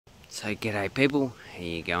So g'day people, how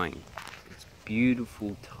you going? It's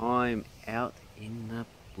beautiful time out in the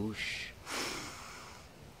bush.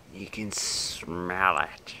 You can smell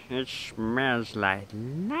it. It smells like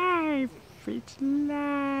life. It's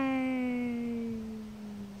life.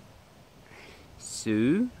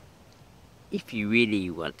 So, if you really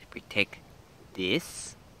want to protect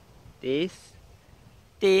this forest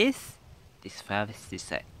is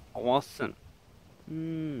so awesome.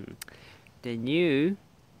 Then you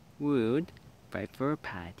would vote for a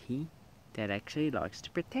party that actually likes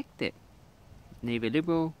to protect it. Neither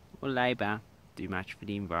Liberal or Labor do much for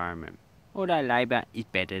the environment, although Labor is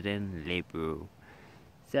better than Liberal.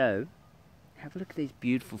 So, have a look at these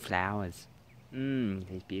beautiful flowers.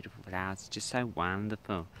 These beautiful flowers, just so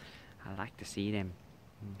wonderful. I like to see them.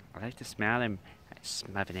 I like to smell them. I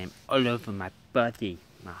smother them all over my body,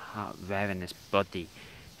 my hot ravenous body.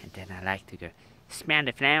 And then I like to go, smell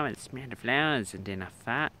the flowers, and then I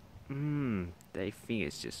fart. They think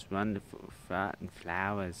it's just wonderful, fart and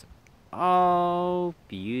flowers. Oh,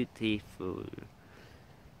 beautiful.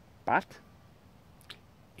 But,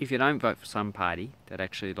 if you don't vote for some party that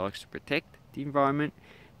actually likes to protect the environment,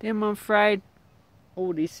 then I'm afraid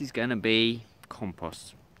all this is going to be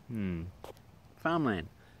compost. Farmland.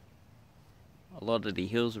 A lot of the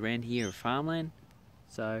hills around here are farmland,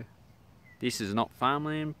 so this is not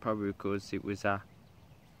farmland, probably because it was, I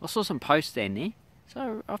saw some posts down there,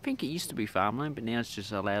 so I think it used to be farmland, but now it's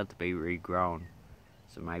just allowed to be regrown.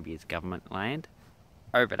 So maybe it's government land.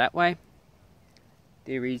 Over that way,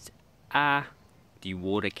 there is the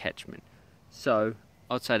water catchment. So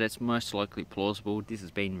I'd say that's most likely plausible. This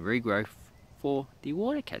has been regrowth for the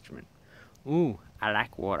water catchment. Ooh, I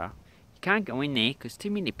like water. You can't go in there because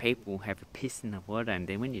too many people have a piss in the water, and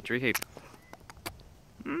then when you drink it,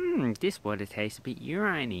 this water tastes a bit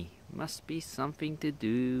urine-y. Must be something to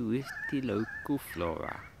do with the local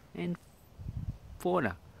flora and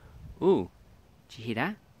fauna. Ooh, did you hear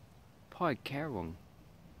that? Pied Currawong.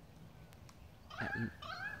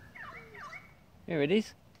 There it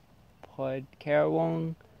is. Pied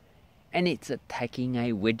Currawong. And it's attacking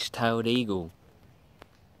a wedge-tailed eagle.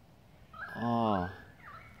 Oh,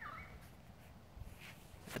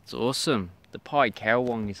 that's awesome. The Pied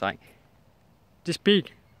Currawong is like this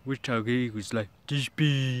big. Wedge-tailed eagle is like this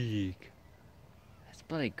big. That's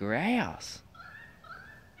bloody grouse.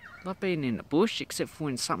 Not being in the bush except for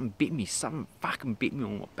when something bit me. Something fucking bit me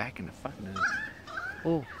on my back in the fucking nose.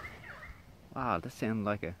 Oh, wow, that sounded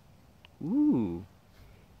like a. Ooh.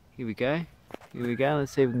 Here we go. Here we go.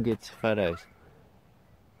 Let's see if we can get some photos.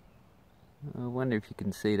 I wonder if you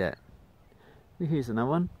can see that. Here's another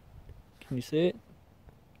one. Can you see it?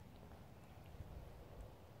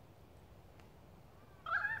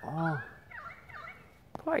 Oh.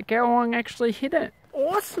 Pied Currawong actually hit it.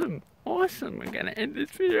 Awesome. Awesome. We're going to end this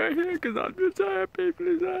video here because I'm just so happy.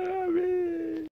 Please, so happy.